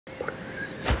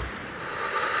Yes.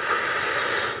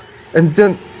 And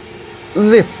then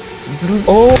lift.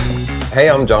 Oh! Hey,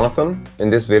 I'm Jonathan. In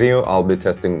this video, I'll be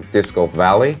testing Disc Golf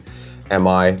Valley. Am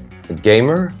I a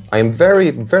gamer? I am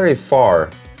very, very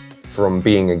far from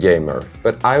being a gamer,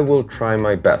 but I will try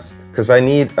my best because I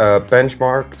need a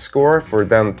benchmark score for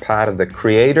them, Pat, the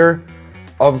creator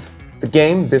of the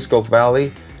game, Disc Golf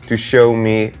Valley, to show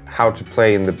me how to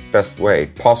play in the best way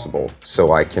possible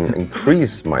so I can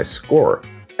increase my score.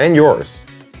 And yours.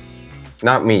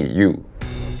 Not me, you.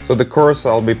 So the course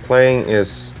I'll be playing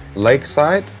is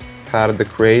Lakeside. Pat, the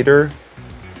creator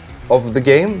of the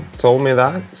game, told me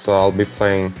that. So I'll be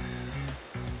playing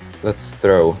Let's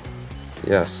Throw.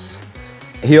 Yes.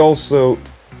 He also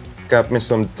got me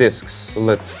some discs. So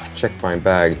let's check my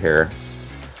bag here.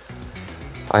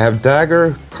 I have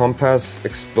Dagger, Compass,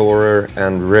 Explorer,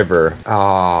 and River.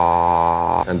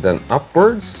 And then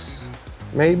upwards,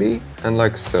 maybe? And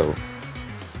like so.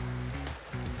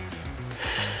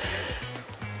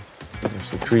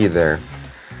 There's a tree there.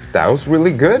 That was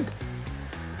really good,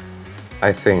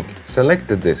 I think. Select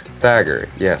the disc, Dagger,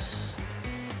 yes.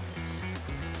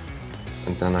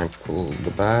 And then I pull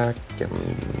the back and...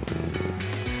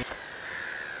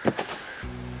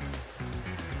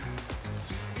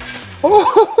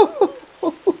 Oh!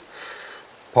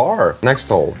 Par. Next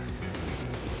hole.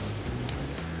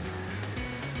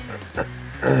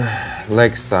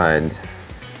 Lakeside.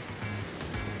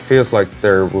 Feels like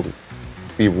there will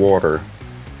be water.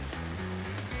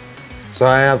 So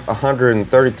I have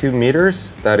 132 meters.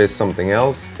 That is something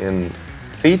else in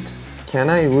feet. Can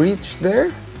I reach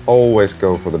there? Always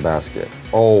go for the basket.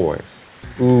 Always.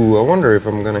 Ooh, I wonder if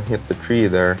I'm gonna hit the tree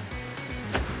there.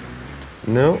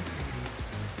 No.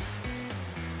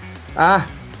 Ah!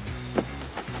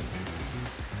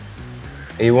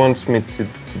 He wants me to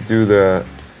do the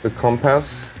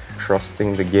compass.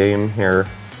 Trusting the game here.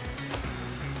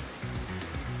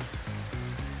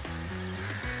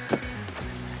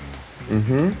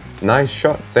 Nice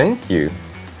shot, thank you.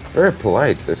 It's very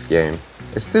polite, this game.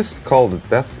 Is this called a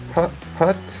death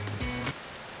putt?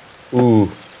 Ooh,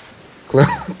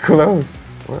 close.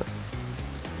 What?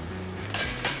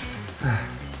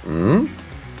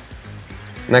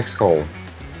 Next hole.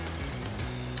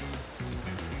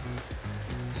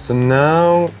 So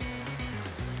now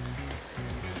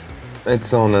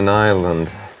it's on an island.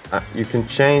 You can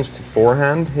change to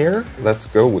forehand here. Let's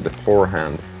go with the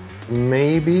forehand.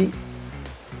 Maybe.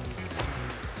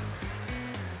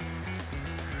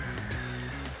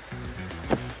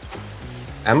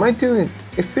 Am I doing...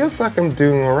 It feels like I'm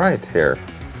doing alright here.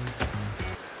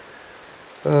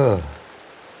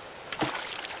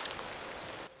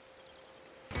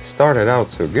 Started out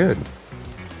so good.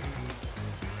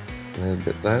 A little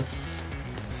bit less.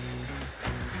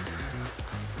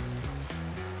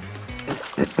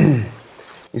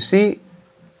 You see,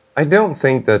 I don't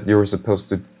think that you're supposed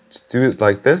to do it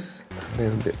like this. A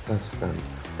little bit less than.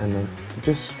 And then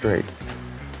just straight.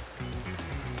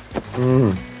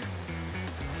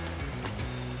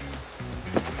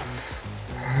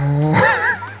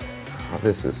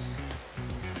 This is...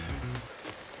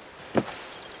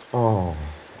 Oh.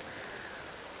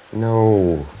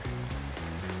 No.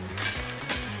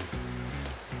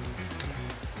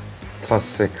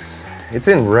 +6. It's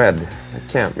in red. It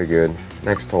can't be good.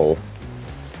 Next hole.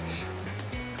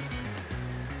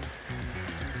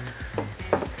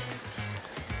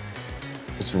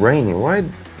 It's raining. Why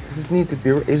does it need to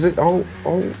be... Is it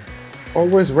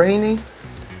always rainy?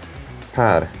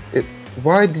 Pat,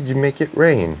 why did you make it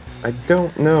rain? I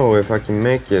don't know if I can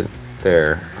make it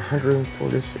there.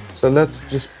 146. So let's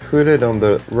just put it on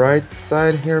the right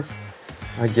side here.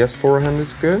 I guess forehand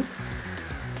is good.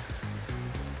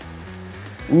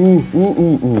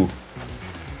 Ooh.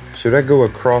 Should I go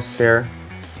across here?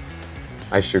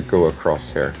 I should go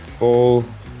across here. Full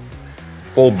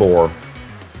bore.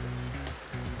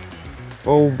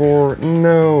 Full bore.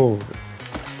 No.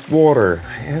 Water.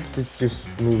 I have to just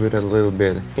move it a little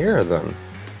bit here then.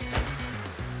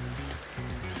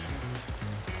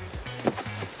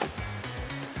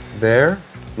 There.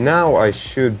 Now I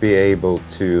should be able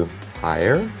to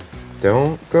higher.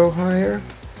 Don't go higher.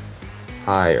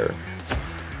 Higher.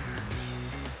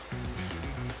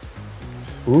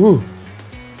 Ooh.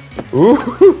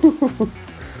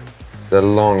 The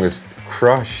longest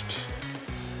crushed.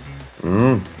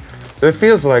 So it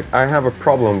feels like I have a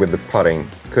problem with the putting,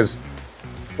 because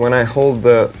when I hold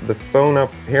the phone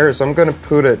up here, so I'm gonna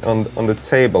put it on the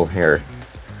table here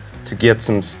to get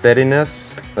some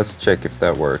steadiness. Let's check if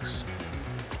that works.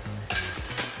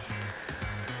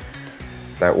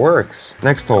 That works.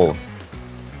 Next hole.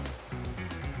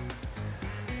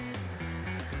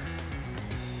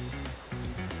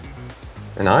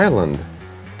 An island.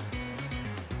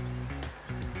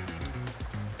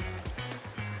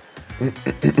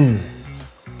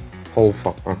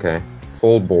 Okay.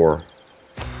 Full bore.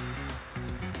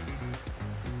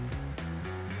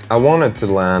 I wanted to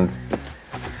land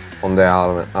on the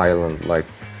island, like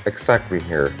exactly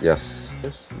here. Yes.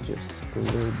 Just go a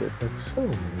little bit like so.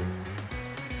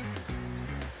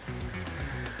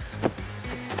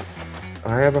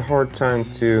 I have a hard time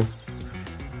to...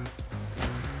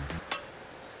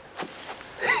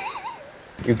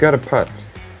 You gotta putt.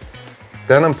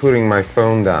 Then I'm putting my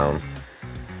phone down.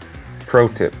 Pro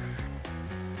tip.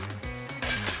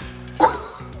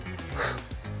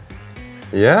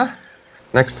 Yeah?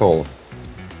 Next hole.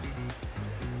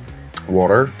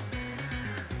 Water.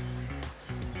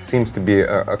 Seems to be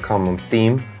a common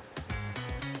theme.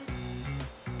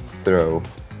 Throw.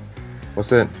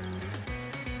 What's it?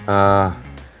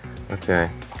 Okay.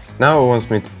 Now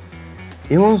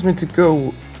he wants me to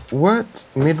go, what?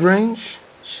 Mid-range?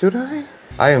 Should I?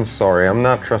 I am sorry, I'm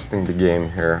not trusting the game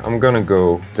here. I'm gonna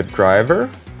go the driver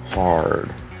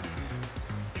hard.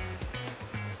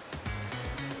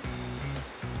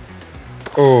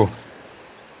 Oh,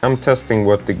 I'm testing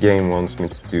what the game wants me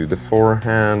to do. The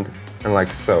forehand and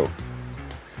like so.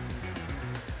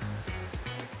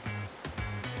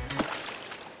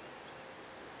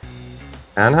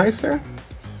 Anheuser?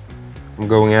 I'm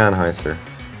going Anheuser.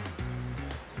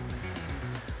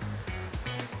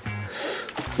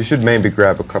 You should maybe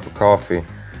grab a cup of coffee.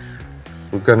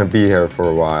 We're gonna be here for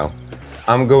a while.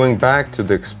 I'm going back to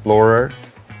the Explorer.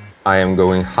 I am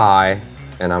going high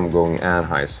and I'm going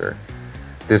Anheuser.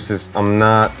 I'm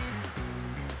not...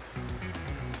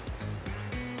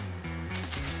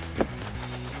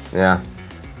 Yeah.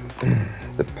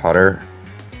 The putter.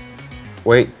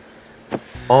 Wait.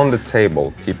 On the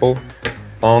table, people.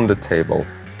 On the table.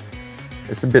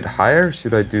 It's a bit higher.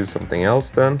 Should I do something else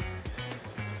then?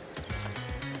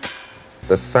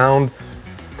 The sound.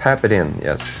 Tap it in,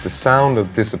 yes. The sound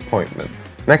of disappointment.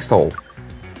 Next hole.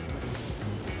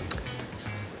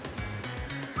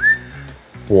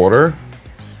 Water.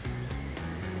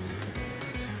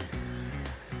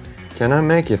 Can I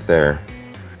make it there?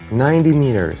 90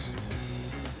 meters.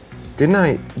 Didn't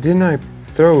I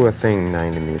throw a thing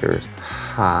 90 meters?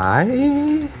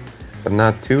 High, but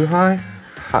not too high.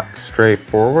 Straight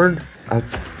forward.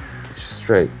 That's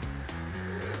straight.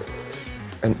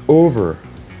 And over.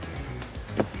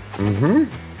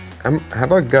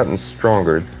 Have I gotten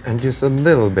stronger? And just a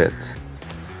little bit.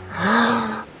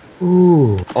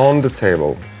 Ooh. On the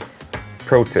table.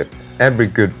 Pro tip. Every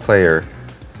good player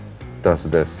does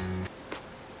this.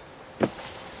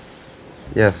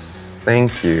 Yes,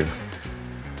 thank you.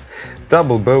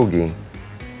 Double bogey.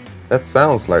 That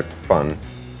sounds like fun,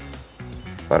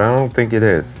 but I don't think it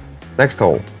is. Next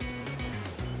hole.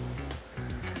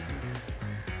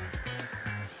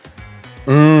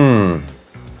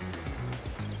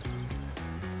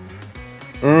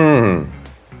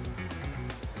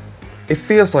 It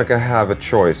feels like I have a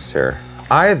choice here.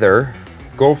 Either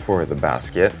go for the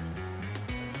basket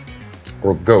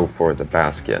or go for the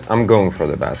basket. I'm going for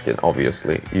the basket,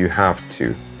 obviously. You have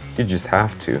to. You just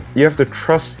have to. You have to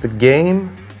trust the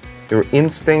game, your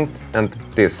instinct, and the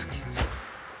disc.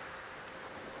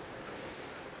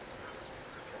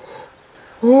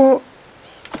 Oh.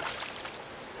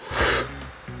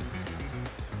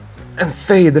 And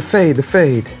fade, the fade, the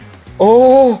fade.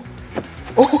 Oh!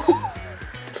 Oh!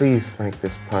 Please make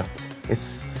this putt. It's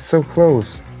so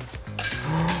close.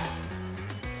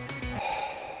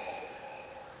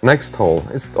 Next hole.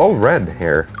 It's all red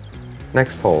here.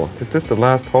 Next hole. Is this the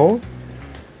last hole?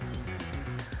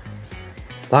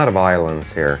 A lot of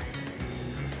islands here.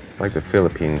 Like the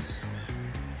Philippines.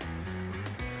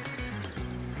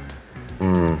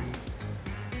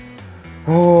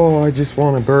 Oh, I just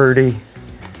want a birdie.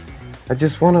 I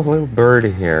just want a little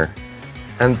birdie here.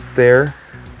 And there.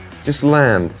 Just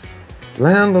land.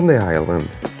 Land on the island.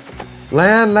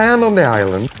 Land on the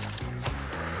island.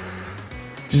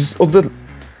 Just...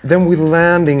 Then we're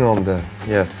landing on the...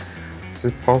 Yes. Is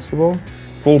it possible?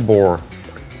 Full bore.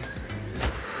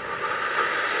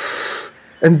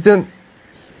 And then...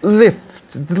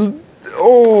 Lift.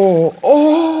 Oh!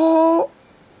 Oh!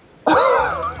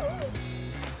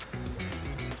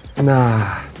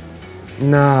 Nah.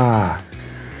 Nah.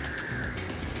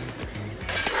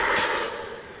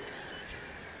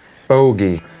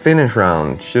 Bogey. Finish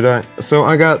round. Should I... So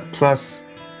I got plus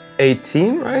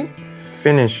 18, right?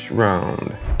 Finish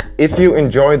round. If you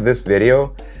enjoyed this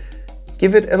video,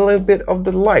 give it a little bit of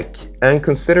the like and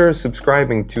consider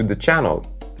subscribing to the channel.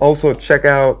 Also check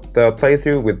out the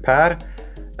playthrough with Pad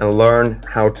and learn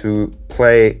how to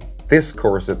play this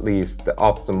course at least the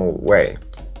optimal way.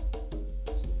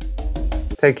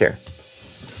 Take care.